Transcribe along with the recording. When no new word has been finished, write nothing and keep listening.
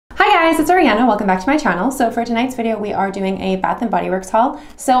Hey guys, it's Ariana. Welcome back to my channel. So for tonight's video, we are doing a Bath & Body Works haul.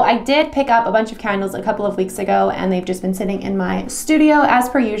 So I did pick up a bunch of candles a couple of weeks ago and they've just been sitting in my studio. As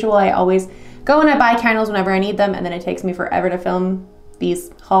per usual, I always go and I buy candles whenever I need them, and then it takes me forever to film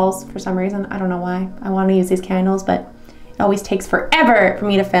these hauls for some reason. I don't know why. I want to use these candles, but it always takes forever for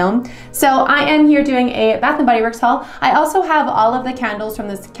me to film. So I am here doing a Bath & Body Works haul. I also have all of the candles from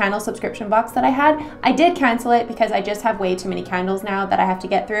this candle subscription box that I had. I did cancel it because I just have way too many candles now that I have to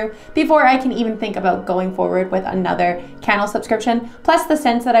get through before I can even think about going forward with another candle subscription. Plus the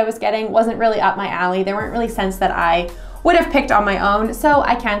scents that I was getting wasn't really up my alley. There weren't really scents that I would have picked on my own, so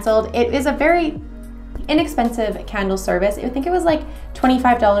I canceled. It is a very inexpensive candle service. I think it was like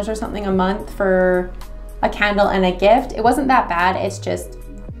 $25 or something a month for a candle and a gift. It wasn't that bad. It's just,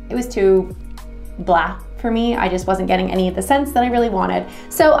 it was too blah for me. I just wasn't getting any of the scents that I really wanted.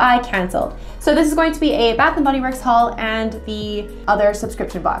 So I canceled. So this is going to be a Bath & Body Works haul and the other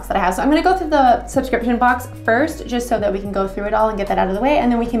subscription box that I have. So I'm gonna go through the subscription box first, just so that we can go through it all and get that out of the way,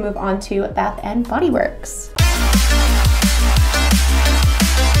 and then we can move on to Bath & Body Works.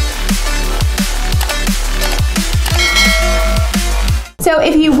 So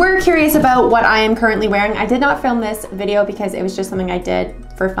if you were curious about what I am currently wearing, I did not film this video because it was just something I did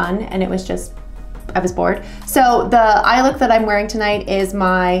for fun, and it was just, I was bored. So the eye look that I'm wearing tonight is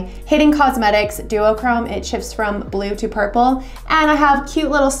my Hidden Cosmetics Duochrome. It shifts from blue to purple, and I have cute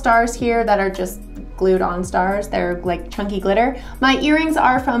little stars here that are just glued on stars. They're like chunky glitter. My earrings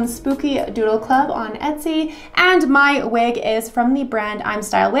are from Spooky Doodle Club on Etsy, and my wig is from the brand I'm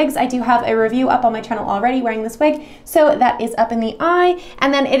Style Wigs. I do have a review up on my channel already wearing this wig, so that is up in the eye.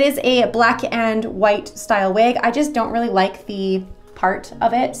 And then it is a black and white style wig. I just don't really like the part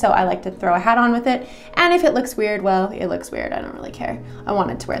of it, so I like to throw a hat on with it, and if it looks weird, well, it looks weird. I don't really care. I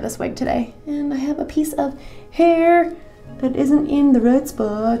wanted to wear this wig today, and I have a piece of hair that isn't in the right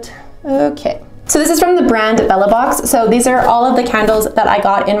spot. Okay. So this is from the brand Vellabox. So these are all of the candles that I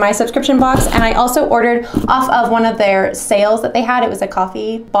got in my subscription box, and I also ordered off of one of their sales that they had. It was a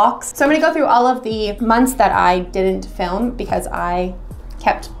coffee box. So I'm gonna go through all of the months that I didn't film because I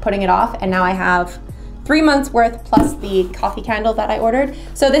kept putting it off, and now I have 3 months worth plus the coffee candle that I ordered.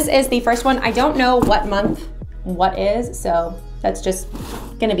 So this is the first one. I don't know what month what is, so that's just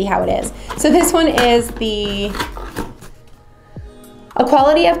gonna be how it is. So this one is a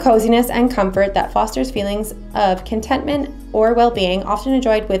quality of coziness and comfort that fosters feelings of contentment or well-being, often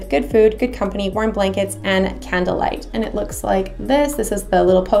enjoyed with good food, good company, warm blankets, and candlelight. And it looks like this. This is the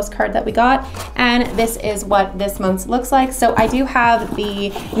little postcard that we got, and this is what this month's looks like. So I do have the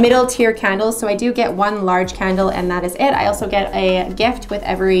middle tier candles, so I do get one large candle and that is it. I also get a gift with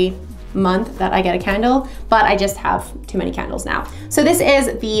every month that I get a candle, but I just have too many candles now. So this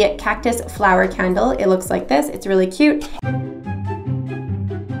is the cactus flower candle. It looks like this. It's really cute.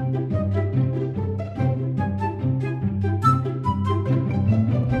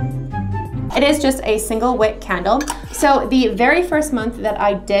 It is just a single wick candle. So the very first month that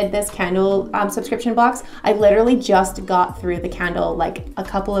I did this candle subscription box, I literally just got through the candle like a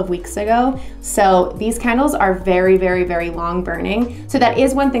couple of weeks ago. So these candles are very, very, very long burning. So that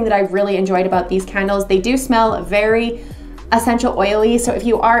is one thing that I really enjoyed about these candles. They do smell very essential oily, so if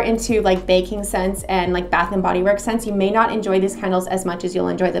you are into like baking scents and like Bath & Body Works scents, you may not enjoy these candles as much as you'll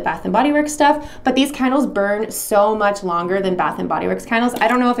enjoy the Bath & Body Works stuff, but these candles burn so much longer than Bath & Body Works candles. I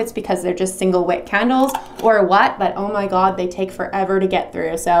don't know if it's because they're just single wick candles or what, but oh my god, they take forever to get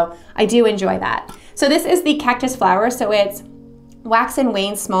through, so I do enjoy that. So this is the cactus flower, so it's Wax and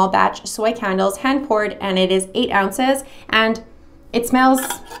Wane small batch soy candles, hand poured, and it is 8 ounces, and it smells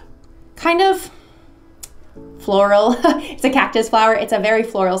kind of floral. It's a cactus flower. It's a very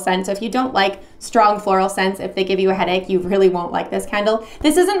floral scent. So if you don't like strong floral scents, if they give you a headache, you really won't like this candle.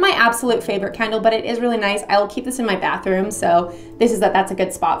 This isn't my absolute favorite candle, but it is really nice. I'll keep this in my bathroom. So that's a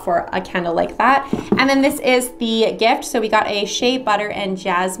good spot for a candle like that. And then this is the gift. So we got a shea butter and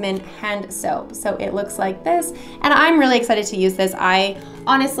jasmine hand soap. So it looks like this. And I'm really excited to use this. I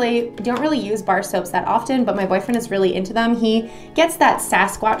honestly don't really use bar soaps that often, but my boyfriend is really into them. He gets that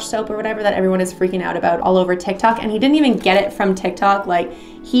Sasquatch soap or whatever that everyone is freaking out about all over TikTok, and he didn't even get it from TikTok. Like,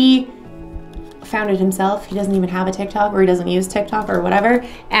 he found it himself. He doesn't even have a TikTok, or he doesn't use TikTok or whatever,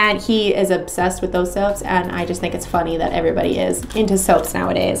 and he is obsessed with those soaps, and I just think it's funny that everybody is into soaps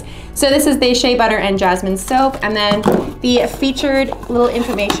nowadays. So this is the shea butter and jasmine soap, and then the featured little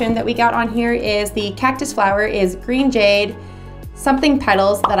information that we got on here is the cactus flower is green jade, something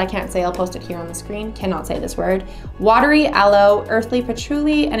petals that I can't say, I'll post it here on the screen, cannot say this word, watery aloe, earthly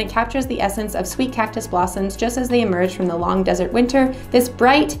patchouli, and it captures the essence of sweet cactus blossoms just as they emerge from the long desert winter. This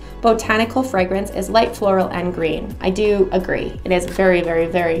bright botanical fragrance is light floral and green. I do agree. It is very, very,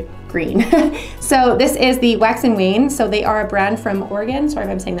 very green. So this is the Wax and Wane. So they are a brand from Oregon. Sorry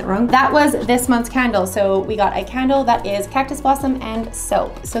if I'm saying that wrong. That was this month's candle. So we got a candle that is cactus blossom and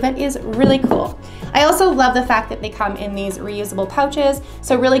soap. So that is really cool. I also love the fact that they come in these reusable pouches.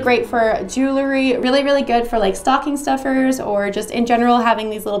 So really great for jewelry, really, really good for like stocking stuffers or just in general having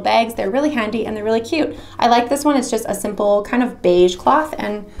these little bags. They're really handy and they're really cute. I like this one. It's just a simple kind of beige cloth,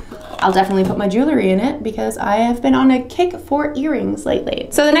 and I'll definitely put my jewelry in it because I have been on a kick for earrings lately.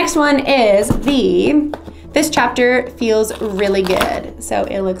 So the next one is this chapter feels really good. So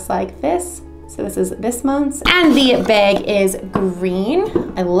it looks like this. So this is this month's, and the bag is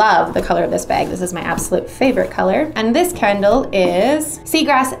green. I love the color of this bag. This is my absolute favorite color. And this candle is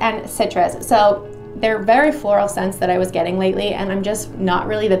seagrass and citrus. So they're very floral scents that I was getting lately, and I'm just not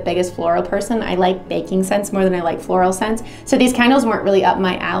really the biggest floral person. I like baking scents more than I like floral scents. So these candles weren't really up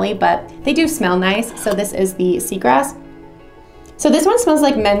my alley, but they do smell nice. So this is the seagrass. So this one smells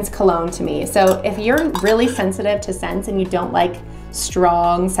like men's cologne to me. So if you're really sensitive to scents and you don't like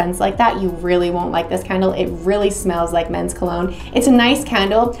strong scents like that, you really won't like this candle. It really smells like men's cologne. It's a nice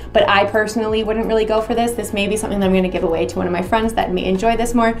candle, but I personally wouldn't really go for this. This may be something that I'm gonna give away to one of my friends that may enjoy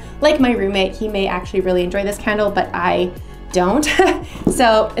this more. Like my roommate, he may actually really enjoy this candle, but I don't.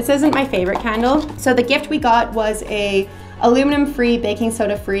 So this isn't my favorite candle. So the gift we got was a aluminum-free, baking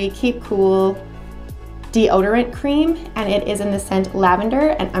soda-free, keep cool deodorant cream, and it is in the scent lavender,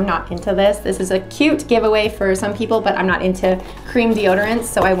 and I'm not into this. This is a cute giveaway for some people, but I'm not into cream deodorants,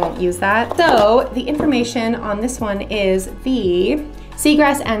 so I won't use that. So the information on this one is the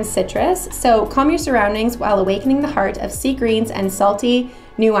seagrass and citrus. So calm your surroundings while awakening the heart of sea greens and salty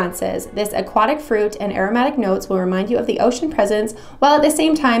nuances. This aquatic fruit and aromatic notes will remind you of the ocean presence, while at the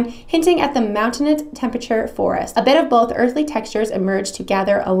same time hinting at the mountainous temperature forest. A bit of both earthly textures emerge to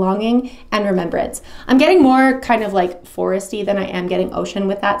gather a longing and remembrance. I'm getting more kind of like foresty than I am getting ocean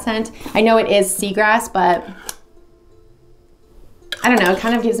with that scent. I know it is seagrass, but I don't know, it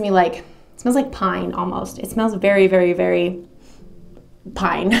kind of gives me like, it smells like pine almost. It smells very, very, very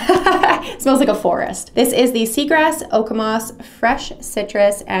pine. It smells like a forest. This is the seagrass, oak-moss, fresh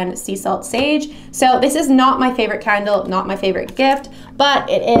citrus, and sea salt sage. So this is not my favorite candle, not my favorite gift, but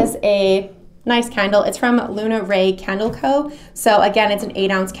it is a nice candle. It's from Luna Ray Candle Co. So again, it's an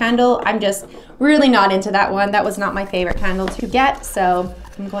 8-ounce candle. I'm just really not into that one. That was not my favorite candle to get, so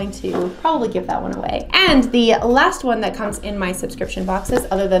I'm going to probably give that one away. And the last one that comes in my subscription boxes,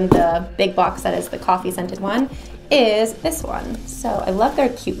 other than the big box that is the coffee scented one, is this one. So I love their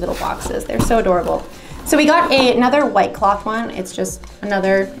cute little boxes. They're so adorable. So we got another white cloth one. It's just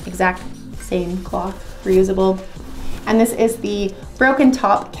another exact same cloth, reusable. And this is the Broken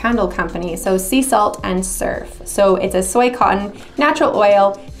Top Candle Company. So sea salt and surf. So it's a soy cotton, natural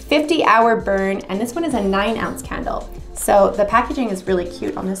oil, 50-hour burn, and this one is a 9-ounce candle. So the packaging is really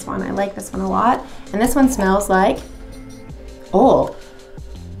cute on this one. I like this one a lot. And this one smells like, oh,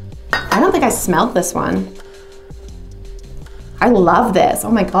 I don't think I smelled this one. I love this, oh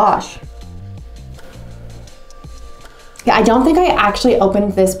my gosh. Yeah, I don't think I actually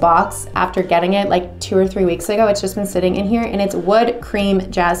opened this box after getting it like 2 or 3 weeks ago. It's just been sitting in here, and it's Wood Cream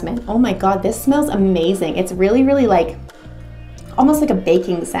Jasmine. Oh my God, this smells amazing. It's really, really like, almost like a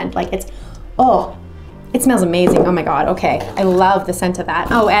baking scent. Like it's, oh, it smells amazing. Oh my God, okay. I love the scent of that.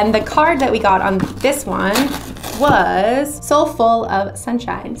 Oh, and the card that we got on this one was Soul Full of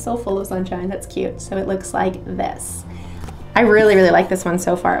Sunshine. Soul Full of Sunshine, that's cute. So it looks like this. I really, really like this one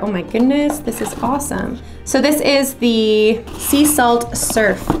so far. Oh my goodness, this is awesome. So this is the Sea Salt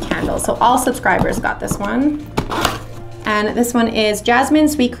Surf candle. So all subscribers got this one. And this one is Jasmine,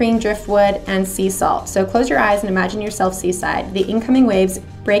 Sweet Cream, Driftwood, and Sea Salt. So close your eyes and imagine yourself seaside. The incoming waves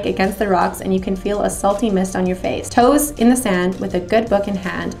break against the rocks and you can feel a salty mist on your face. Toes in the sand with a good book in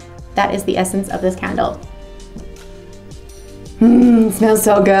hand. That is the essence of this candle. Smells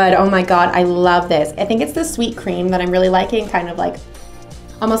so good. Oh my God, I love this. I think it's the sweet cream that I'm really liking, kind of like,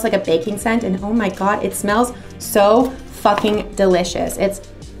 almost like a baking scent. And oh my God, it smells so fucking delicious. It's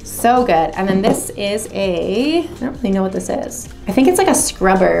so good. And then this is I don't really know what this is. I think it's like a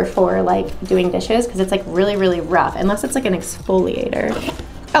scrubber for like doing dishes because it's like really, really rough, unless it's like an exfoliator.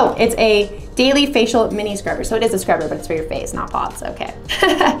 Oh, it's a daily facial mini scrubber. So it is a scrubber, but it's for your face, not pods, okay.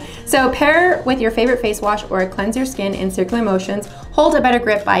 So pair with your favorite face wash or cleanse your skin in circular motions. Hold a better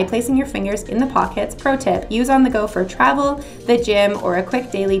grip by placing your fingers in the pockets. Pro tip, use on the go for travel, the gym, or a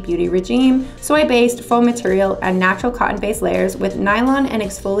quick daily beauty regime. Soy-based foam material and natural cotton-based layers with nylon and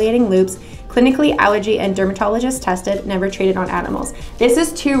exfoliating loops. Clinically allergy and dermatologist tested, never treated on animals. This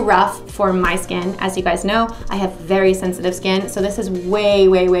is too rough for my skin. As you guys know, I have very sensitive skin, so this is way,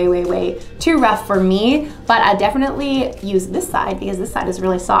 way, way, way, way too rough for me, but I definitely use this side because this side is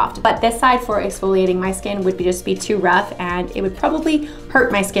really soft. But this side for exfoliating my skin would just be too rough, and it would probably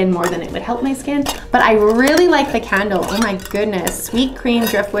hurt my skin more than it would help my skin. But I really like the candle. Oh my goodness. Sweet cream,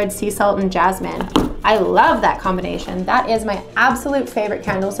 driftwood, sea salt, and jasmine. I love that combination. That is my absolute favorite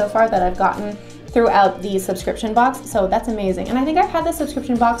candle so far that I've gotten throughout the subscription box. So that's amazing. And I think I've had the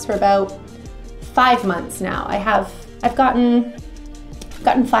subscription box for about 5 months now. I've gotten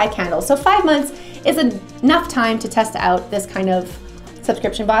 5 candles. So 5 months is enough time to test out this kind of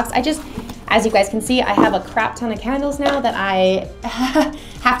subscription box. As you guys can see, I have a crap ton of candles now that I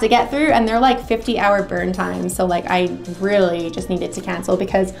have to get through, and they're like 50-hour burn time. So like I really just needed to cancel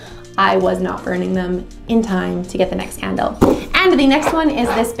because I was not burning them in time to get the next candle. And the next one is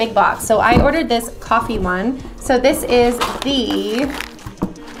this big box. So I ordered this coffee one. So this is the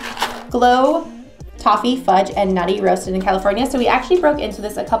Glow Toffee, Fudge, and Nutty roasted in California. So we actually broke into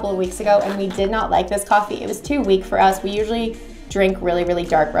this a couple of weeks ago and we did not like this coffee. It was too weak for us. We usually drink really, really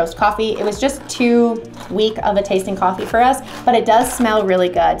dark roast coffee. It was just too weak of a tasting coffee for us, but it does smell really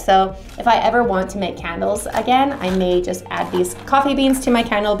good. So if I ever want to make candles again, I may just add these coffee beans to my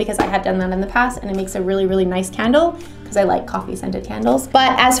candle because I have done that in the past and it makes a really, really nice candle because I like coffee scented candles.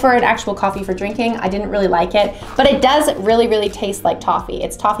 But as for an actual coffee for drinking, I didn't really like it, but it does really, really taste like toffee.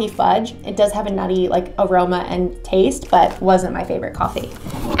 It's toffee fudge. It does have a nutty like aroma and taste, but wasn't my favorite coffee.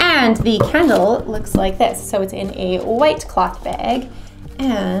 And the candle looks like this. So it's in a white cloth bag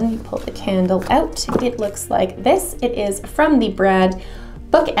and you pull the candle out. It looks like this. It is from the brand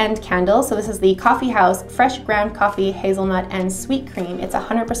Bookend Candle. So this is the Coffee House Fresh Ground Coffee, Hazelnut, and Sweet Cream. It's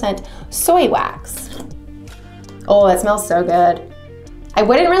 100% soy wax. Oh, it smells so good. I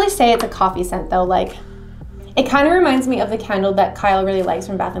wouldn't really say it's a coffee scent though. Like, it kind of reminds me of the candle that Kyle really likes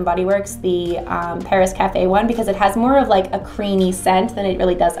from Bath & Body Works, the Paris Cafe one, because it has more of like a creamy scent than it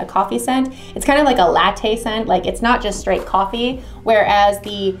really does a coffee scent. It's kind of like a latte scent, like it's not just straight coffee, whereas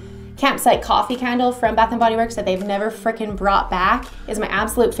the Campsite Coffee candle from Bath & Body Works that they've never frickin' brought back is my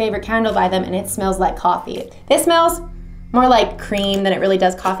absolute favorite candle by them, and it smells like coffee. This smells more like cream than it really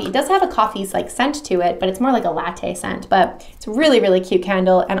does coffee. It does have a coffee's like scent to it, but it's more like a latte scent. But it's a really, really cute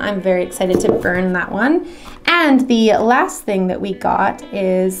candle and I'm very excited to burn that one. And the last thing that we got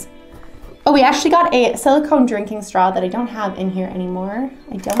is, oh, we actually got a silicone drinking straw that I don't have in here anymore.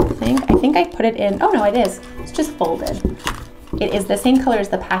 I think I put it in, oh no, it is. It's just folded. It is the same color as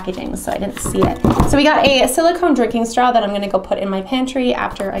the packaging, so I didn't see it. So we got a silicone drinking straw that I'm gonna go put in my pantry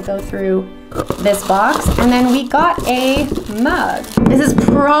after I go through this box. And then we got a mug. This is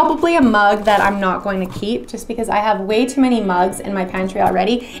probably a mug that I'm not going to keep just because I have way too many mugs in my pantry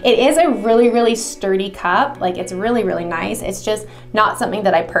already. It is a really, really sturdy cup. Like it's really, really nice. It's just not something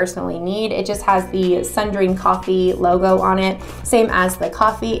that I personally need. It just has the Sundream Coffee logo on it, same as the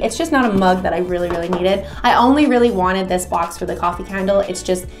coffee. It's just not a mug that I really, really needed. I only really wanted this box for the coffee candle. It's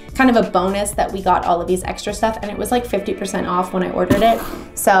just kind of a bonus that we got all of these extra stuff, and it was like 50% off when I ordered it.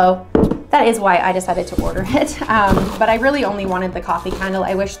 So that is why I decided to order it. But I really only wanted the coffee candle.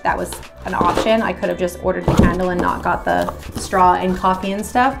 I wish that was an option. I could have just ordered the candle and not got the straw and coffee and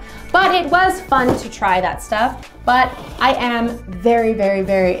stuff. But it was fun to try that stuff. But I am very, very,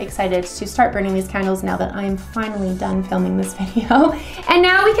 very excited to start burning these candles now that I'm finally done filming this video. And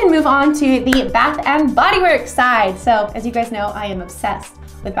now we can move on to the Bath & Body Works side. So as you guys know, I am obsessed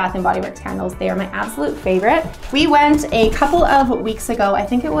with Bath & Body Works candles. They are my absolute favorite. We went a couple of weeks ago, I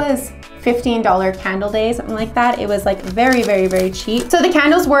think it was $15 candle day, something like that. It was like very, very, very cheap. So the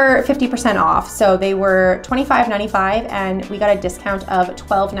candles were 50% off. So they were $25.95 and we got a discount of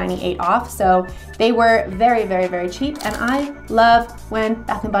 $12.98 off. So they were very, very, very cheap. And I love when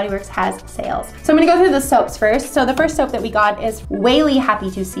Bath & Body Works has sales. So I'm gonna go through the soaps first. So the first soap that we got is Whaley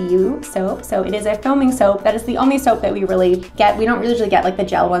Happy to See You soap. So it is a foaming soap. That is the only soap that we really get. We don't usually get like the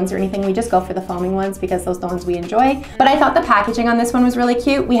gel ones or anything. We just go for the foaming ones because those are the ones we enjoy. But I thought the packaging on this one was really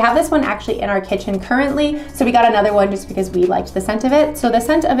cute. We have this one actually in our kitchen currently. So we got another one just because we liked the scent of it. So the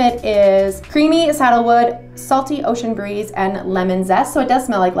scent of it is creamy sandalwood, salty ocean breeze, and lemon zest. So it does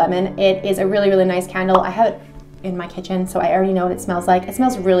smell like lemon. It is a really, really nice candle. I have it in my kitchen, so I already know what it smells like. It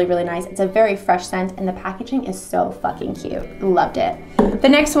smells really, really nice. It's a very fresh scent and the packaging is so fucking cute. Loved it. The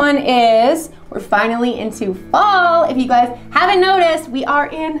next one is, we're finally into fall. If you guys haven't noticed, we are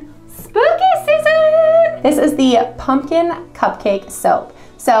in spooky season. This is the pumpkin cupcake soap.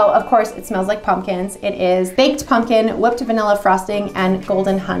 So of course it smells like pumpkins. It is baked pumpkin, whipped vanilla frosting, and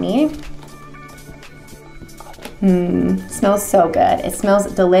golden honey. Smells so good. It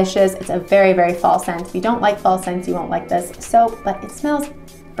smells delicious. It's a very, very fall scent. If you don't like fall scents, you won't like this soap, but it smells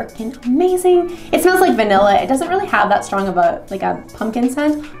freaking amazing. It smells like vanilla. It doesn't really have that strong of a pumpkin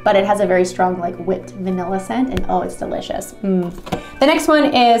scent, but it has a very strong like whipped vanilla scent, and oh, it's delicious. The next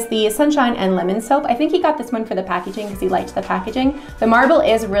one is the Sunshine and Lemon soap. I think he got this one for the packaging because he liked the packaging. The marble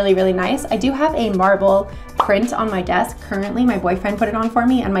is really, really nice. I do have a marble print on my desk currently. My boyfriend put it on for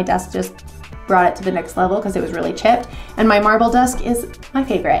me and my desk just brought it to the next level because it was really chipped, and my marble desk is my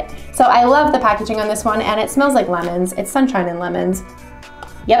favorite. So I love the packaging on this one, and it smells like lemons. It's Sunshine and Lemons.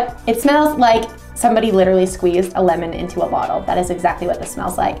 Yep, it smells like somebody literally squeezed a lemon into a bottle. That is exactly what this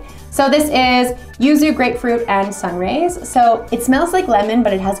smells like. So this is yuzu, grapefruit, and sun rays. So it smells like lemon,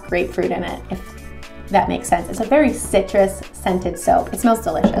 but it has grapefruit in it, if that makes sense. It's a very citrus scented soap. It smells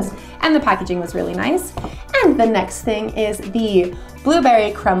delicious. And the packaging was really nice. And the next thing is the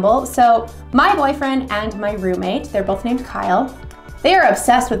blueberry crumble. So my boyfriend and my roommate, they're both named Kyle, they are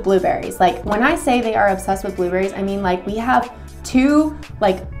obsessed with blueberries. Like when I say they are obsessed with blueberries, I mean like we have 2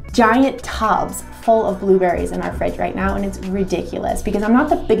 like giant tubs full of blueberries in our fridge right now, and it's ridiculous because I'm not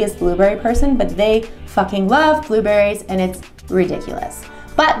the biggest blueberry person, but they fucking love blueberries and it's ridiculous.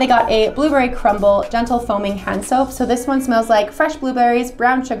 But they got a blueberry crumble gentle foaming hand soap. So this one smells like fresh blueberries,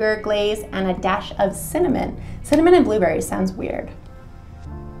 brown sugar, glaze, and a dash of cinnamon. Cinnamon and blueberries sounds weird.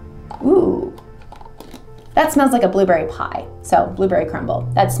 Ooh. That smells like a blueberry pie. So blueberry crumble.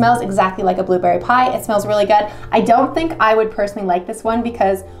 That smells exactly like a blueberry pie. It smells really good. I don't think I would personally like this one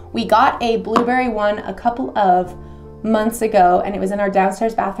because we got a blueberry one a couple of months ago and it was in our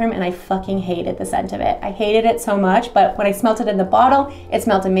downstairs bathroom and I fucking hated the scent of it. I hated it so much, but when I smelled it in the bottle, it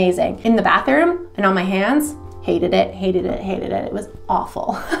smelled amazing. In the bathroom and on my hands, hated it, hated it, hated it. It was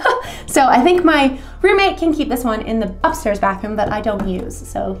awful. So I think my roommate can keep this one in the upstairs bathroom that I don't use.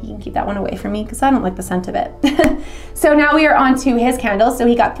 So he can keep that one away from me because I don't like the scent of it. So now we are on to his candles. So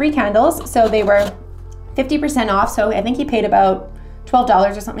he got 3 candles. So they were 50% off. So I think he paid about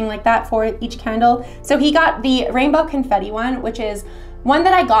 $12 or something like that for each candle. So he got the rainbow confetti one, which is one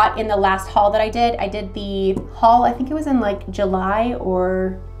that I got in the last haul that I did. I did the haul, I think it was in like July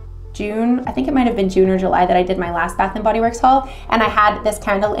or June. I think it might have been June or July that I did my last Bath & Body Works haul, and I had this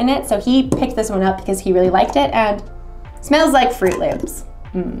candle in it. So he picked this one up because he really liked it and smells like Fruit Loops.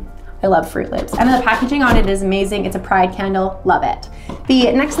 I love Fruit Loops. And the packaging on it is amazing. It's a Pride candle, love it.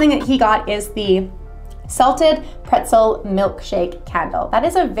 The next thing that he got is the Salted Pretzel Milkshake Candle. That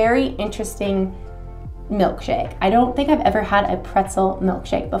is a very interesting milkshake. I don't think I've ever had a pretzel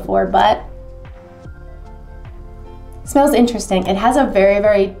milkshake before, but smells interesting. It has a very,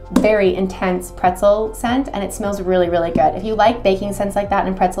 very, very intense pretzel scent and it smells really, really good. If you like baking scents like that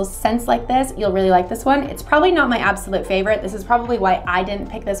and pretzel scents like this, you'll really like this one. It's probably not my absolute favorite. This is probably why I didn't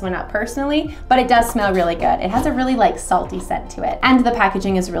pick this one up personally, but it does smell really good. It has a really like salty scent to it and the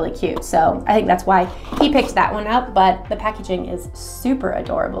packaging is really cute. So I think that's why he picked that one up, but the packaging is super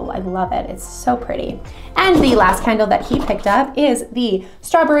adorable. I love it. It's so pretty. And the last candle that he picked up is the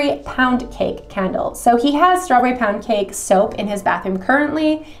Strawberry Pound Cake Candle. So he has Strawberry Pound Cake soap in his bathroom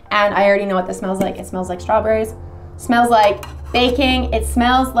currently, and I already know what this smells like. It smells like strawberries, smells like baking. It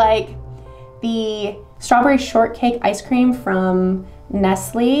smells like the strawberry shortcake ice cream from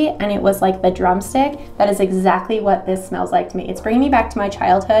Nestle, and it was like the drumstick. That is exactly what this smells like to me. It's bringing me back to my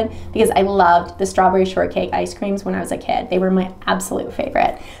childhood because I loved the strawberry shortcake ice creams when I was a kid. They were my absolute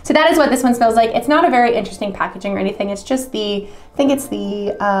favorite. So that is what this one smells like. It's not a very interesting packaging or anything. It's just the, I think it's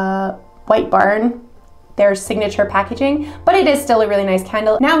the White Barn, their signature packaging, but it is still a really nice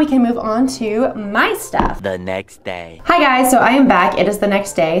candle. Now we can move on to my stuff. The next day. Hi guys, so I am back. It is the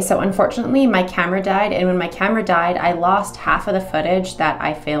next day. So unfortunately my camera died, and when my camera died, I lost half of the footage that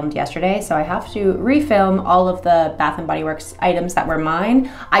I filmed yesterday. So I have to refilm all of the Bath & Body Works items that were mine.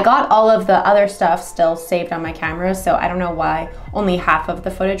 I got all of the other stuff still saved on my camera, so I don't know why only half of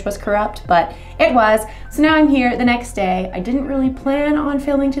the footage was corrupt, but it was. So now I'm here the next day. I didn't really plan on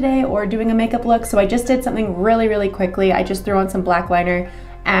filming today or doing a makeup look, so I just did something really, really quickly. I just threw on some black liner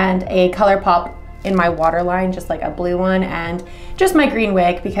and a ColourPop in my waterline, just like a blue one, and just my green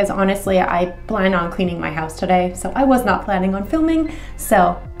wig, because honestly, I plan on cleaning my house today, so I was not planning on filming.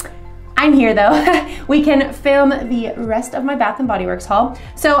 So I'm here though. We can film the rest of my Bath & Body Works haul.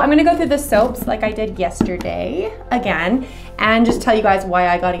 So I'm gonna go through the soaps like I did yesterday again, and just tell you guys why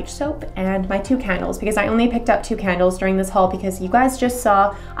I got each soap and my 2 candles, because I only picked up 2 candles during this haul because you guys just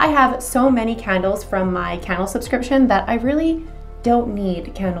saw I have so many candles from my candle subscription that I really don't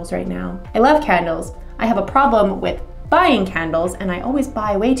need candles right now. I love candles. I have a problem with buying candles, and I always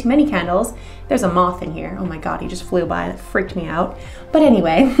buy way too many candles. There's a moth in here. Oh my God, he just flew by. That freaked me out. But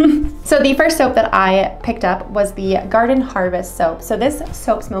anyway, so the first soap that I picked up was the Garden Harvest soap. So this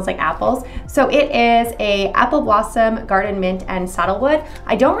soap smells like apples. So it is a apple blossom, garden mint, and saddlewood.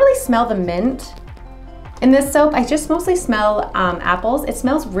 I don't really smell the mint in this soap. I just mostly smell apples. It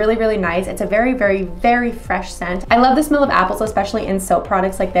smells really, really nice. It's a very, very, very fresh scent. I love the smell of apples, especially in soap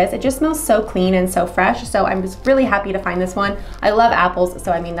products like this. It just smells so clean and so fresh. So I'm just really happy to find this one. I love apples,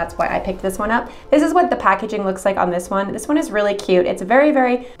 so I mean, that's why I picked this one up. This is what the packaging looks like on this one. This one is really cute. It's very,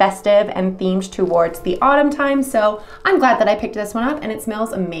 very festive and themed towards the autumn time. So I'm glad that I picked this one up, and it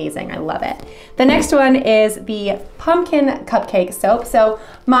smells amazing. I love it. The next one is the Pumpkin Cupcake soap. So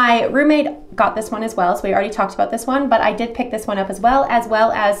my roommate got this one as well, so we already talked about this one, but I did pick this one up as well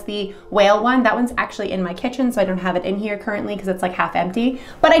as the whale one. That one's actually in my kitchen, so I don't have it in here currently because it's like half empty,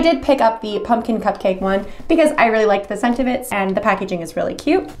 but I did pick up the Pumpkin Cupcake one because I really liked the scent of it, and the packaging is really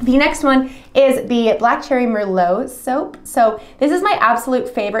cute. The next one is the Black Cherry Merlot soap. So this is my absolute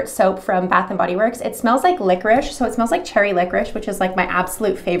favorite soap from Bath & Body Works. It smells like licorice, so it smells like cherry licorice, which is like my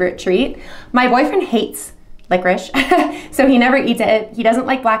absolute favorite treat. My boyfriend hates licorice, so he never eats it. He doesn't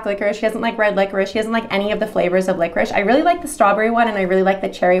like black licorice, he doesn't like red licorice, he doesn't like any of the flavors of licorice. I really like the strawberry one, and I really like the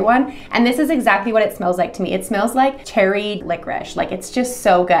cherry one, and this is exactly what it smells like to me. It smells like cherry licorice. Like, it's just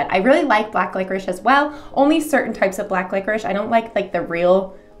so good. I really like black licorice as well, only certain types of black licorice. I don't like the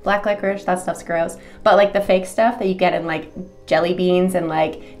real black licorice, that stuff's gross, but like the fake stuff that you get in like jelly beans and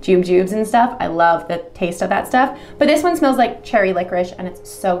like jubes and stuff, I love the taste of that stuff. But this one smells like cherry licorice, and it's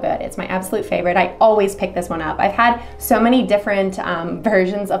so good. It's my absolute favorite. I always pick this one up. I've had so many different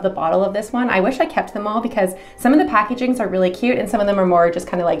versions of the bottle of this one. I wish I kept them all because some of the packagings are really cute and some of them are more just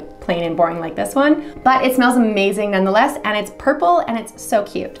kind of like plain and boring like this one, but it smells amazing nonetheless, and it's purple and it's so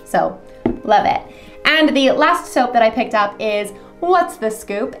cute, so love it. And the last soap that I picked up is What's the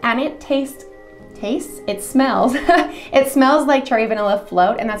Scoop, and it smells it smells like cherry vanilla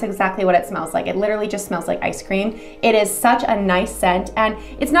float, and that's exactly what it smells like. It literally just smells like ice cream. It is such a nice scent, and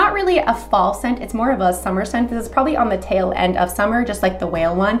it's not really a fall scent, it's more of a summer scent. This is probably on the tail end of summer, just like the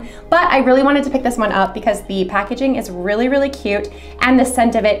whale one, but I really wanted to pick this one up because the packaging is really, really cute, and the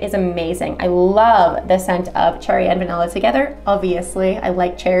scent of it is amazing. I love the scent of cherry and vanilla together. Obviously, I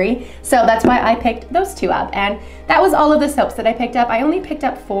like cherry, so that's why I picked those two up, and that was all of the soaps that I picked up. I only picked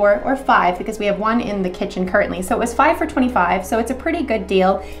up 4 or 5 because we have one in the kitchen currently. So it was 5 for $25, so it's a pretty good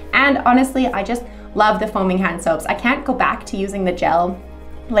deal. And honestly, I just love the foaming hand soaps. I can't go back to using the gel,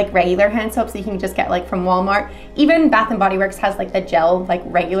 like regular hand soaps that you can just get like from Walmart. Even Bath & Body Works has like the gel, like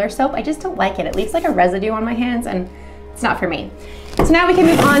regular soap. I just don't like it. It leaves like a residue on my hands, and it's not for me. So now we can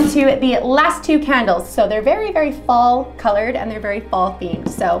move on to the last 2 candles. So they're very, very fall colored, and they're very fall themed.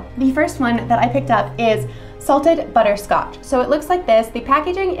 So the first one that I picked up is Salted Butterscotch. So it looks like this. The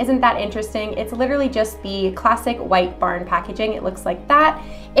packaging isn't that interesting. It's literally just the classic white barn packaging. It looks like that.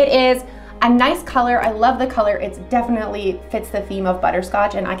 It is a nice color. I love the color. It definitely fits the theme of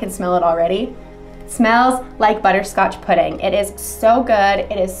butterscotch, and I can smell it already. Smells like butterscotch pudding. It is so good.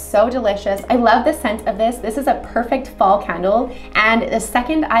 It is so delicious. I love the scent of this. This is a perfect fall candle, and the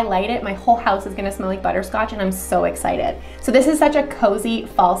second I light it, my whole house is gonna smell like butterscotch, and I'm so excited. So this is such a cozy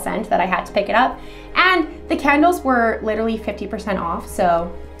fall scent that I had to pick it up, and the candles were literally 50% off,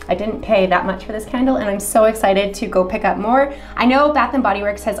 so I didn't pay that much for this candle, and I'm so excited to go pick up more. I know Bath & Body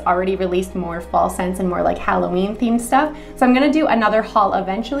Works has already released more fall scents and more like Halloween themed stuff, so I'm gonna do another haul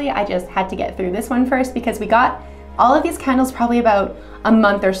eventually. I just had to get through this one first because we got all of these candles probably about a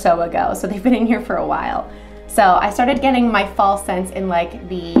month or so ago, so they've been in here for a while. So I started getting my fall scents in like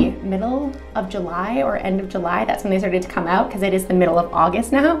the middle of July or end of July. That's when they started to come out because it is the middle of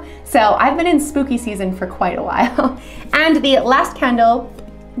August now. So I've been in spooky season for quite a while. And the last candle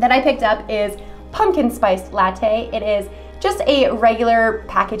that I picked up is Pumpkin Spiced Latte. It is just a regular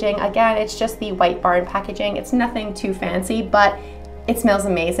packaging. Again, it's just the White Barn packaging. It's nothing too fancy, but it smells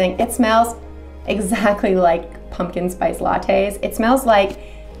amazing. It smells exactly like pumpkin spice lattes. It smells like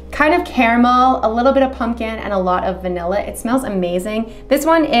kind of caramel, a little bit of pumpkin, and a lot of vanilla. It smells amazing. This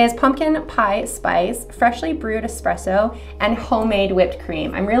one is pumpkin pie spice, freshly brewed espresso, and homemade whipped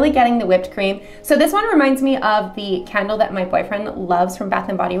cream. I'm really getting the whipped cream. So this one reminds me of the candle that my boyfriend loves from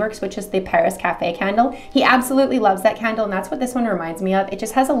Bath & Body Works, which is the Paris Cafe candle. He absolutely loves that candle, and that's what this one reminds me of. It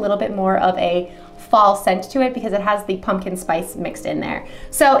just has a little bit more of a fall scent to it because it has the pumpkin spice mixed in there.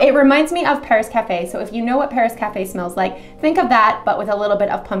 So it reminds me of Paris Cafe. So if you know what Paris Cafe smells like, think of that, but with a little bit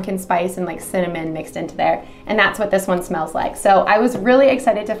of pumpkin pumpkin spice and like cinnamon mixed into there. And that's what this one smells like. So I was really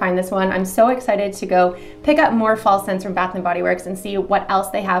excited to find this one. I'm so excited to go pick up more fall scents from Bath & Body Works and see what else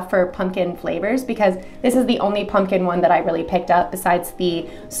they have for pumpkin flavors, because this is the only pumpkin one that I really picked up besides the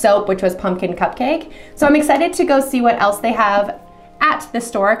soap, which was pumpkin cupcake. So I'm excited to go see what else they have at the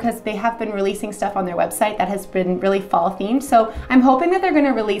store, because they have been releasing stuff on their website that has been really fall themed. So I'm hoping that they're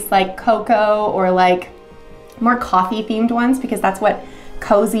gonna release like cocoa or like more coffee themed ones, because that's what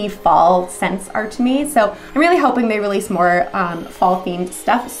cozy fall scents are to me. So I'm really hoping they release more fall themed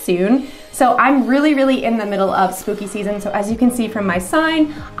stuff soon. So I'm really in the middle of spooky season. So as you can see from my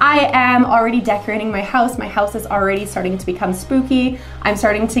sign, I am already decorating my house. My house is already starting to become spooky. I'm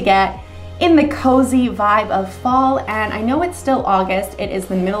starting to get in the cozy vibe of fall, and I know it's still August. It is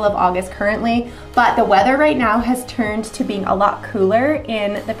the middle of August currently, but the weather right now has turned to being a lot cooler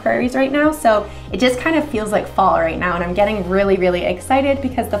in the prairies right now, so it just kind of feels like fall right now, and I'm getting really excited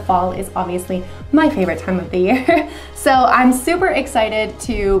because the fall is obviously my favorite time of the year. So I'm super excited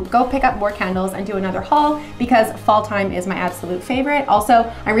to go pick up more candles and do another haul, because fall time is my absolute favorite.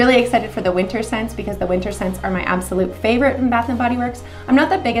 Also, I'm really excited for the winter scents, because the winter scents are my absolute favorite in Bath & Body Works. I'm not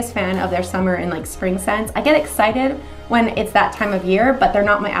the biggest fan of their summer and like spring scents. I get excited when it's that time of year, but they're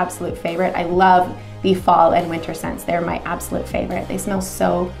not my absolute favorite. I love the fall and winter scents. They're my absolute favorite. They smell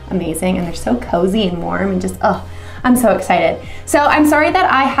so amazing and they're so cozy and warm and just, oh, I'm so excited. So I'm sorry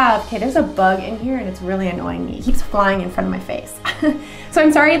that I have, okay, there's a bug in here and it's really annoying me. It keeps flying in front of my face. So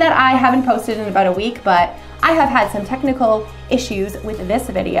I'm sorry that I haven't posted in about a week, but I have had some technical issues with this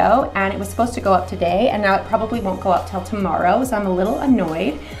video, and it was supposed to go up today, and now it probably won't go up till tomorrow, so I'm a little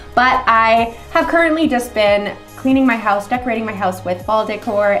annoyed. But I have currently just been cleaning my house, decorating my house with fall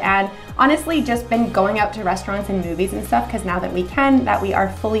decor, and honestly just been going out to restaurants and movies and stuff, because now that we are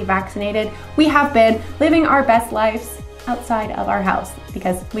fully vaccinated, we have been living our best lives outside of our house,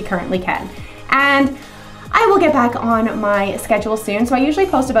 because we currently can. And I will get back on my schedule soon. So I usually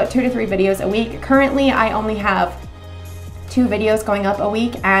post about 2 to 3 videos a week. Currently, I only have 2 videos going up a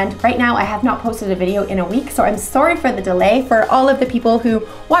week, and right now I have not posted a video in a week, so I'm sorry for the delay. For all of the people who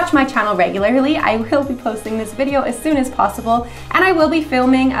watch my channel regularly, I will be posting this video as soon as possible, and I will be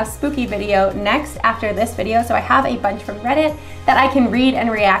filming a spooky video next after this video. So I have a bunch from Reddit that I can read and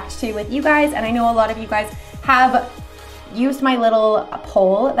react to with you guys, and I know a lot of you guys have used my little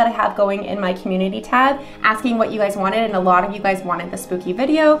poll that I have going in my community tab asking what you guys wanted, and a lot of you guys wanted the spooky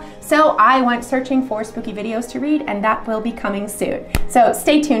video. So I went searching for spooky videos to read, and that will be coming soon. So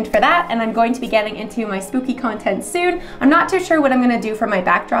stay tuned for that, and I'm going to be getting into my spooky content soon. I'm not too sure what I'm gonna do for my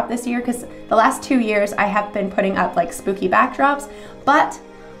backdrop this year, because the last 2 years I have been putting up like spooky backdrops, but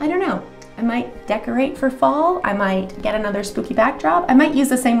I don't know. I might decorate for fall. I might get another spooky backdrop. I might use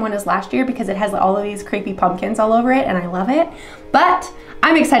the same one as last year because it has all of these creepy pumpkins all over it and I love it. But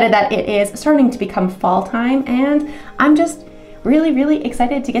I'm excited that it is starting to become fall time, and I'm just really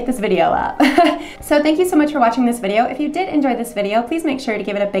excited to get this video up. So thank you so much for watching this video. If you did enjoy this video, please make sure to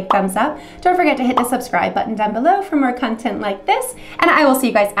give it a big thumbs up. Don't forget to hit the subscribe button down below for more content like this, and I will see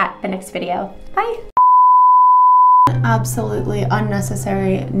you guys at the next video. Bye. Absolutely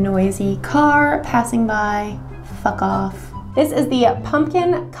unnecessary noisy car passing by. Fuck off. This is the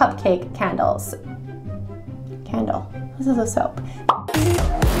pumpkin cupcake candles. Candle. This is a soap.